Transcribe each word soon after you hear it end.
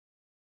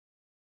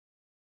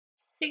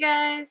Hey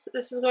guys,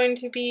 this is going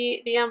to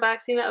be the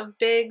unboxing of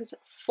B.I.G's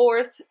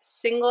fourth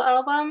single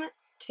album,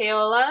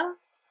 Taola.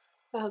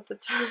 I hope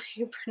that's how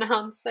you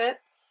pronounce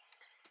it.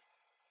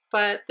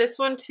 But this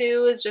one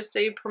too is just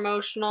a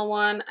promotional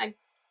one. I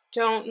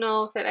don't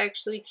know if it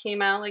actually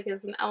came out like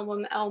as an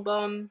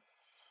album,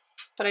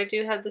 but I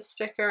do have the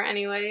sticker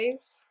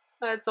anyways.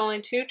 It's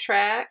only 2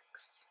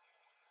 tracks.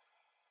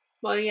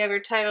 Well, you have your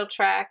title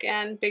track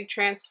and Big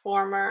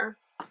Transformer.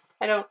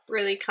 I don't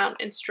really count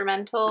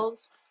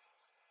instrumentals.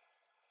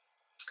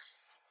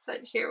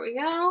 But here we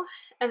go.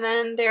 And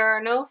then there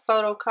are no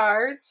photo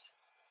cards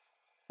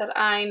that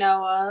I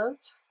know of.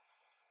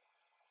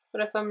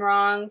 But if I'm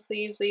wrong,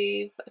 please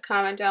leave a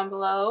comment down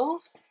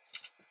below.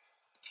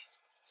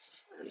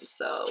 And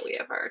so we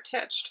have our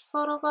attached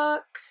photo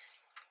book.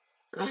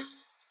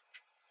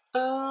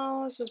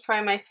 Oh, this is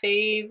probably my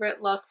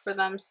favorite look for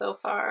them so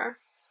far.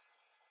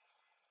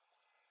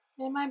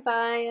 Am I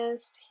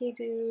biased? He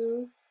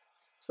do.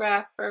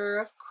 Wrapper,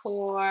 of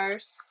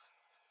course.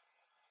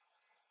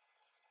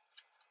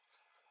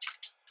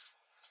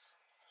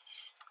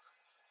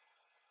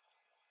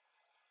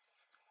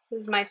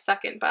 This is my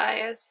second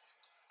bias.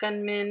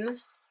 Gunman.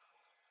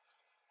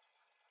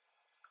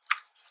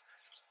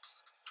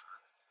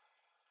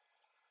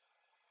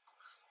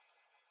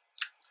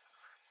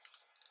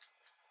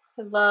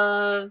 I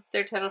love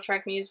their title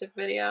track music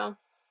video.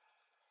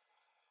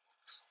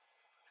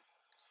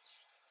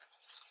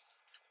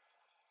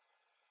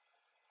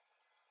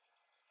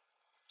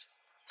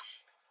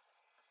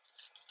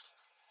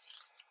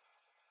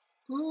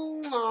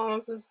 Oh,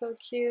 this is so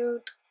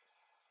cute.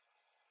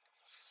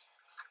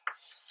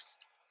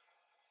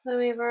 Then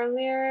we have our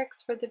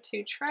lyrics for the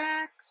 2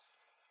 tracks.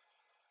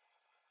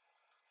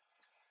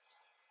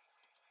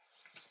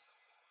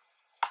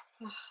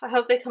 I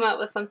hope they come out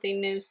with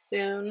something new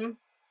soon.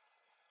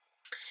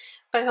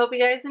 But I hope you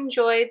guys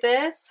enjoyed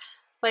this.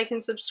 Like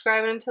and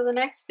subscribe until the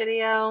next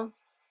video.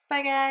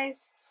 Bye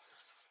guys.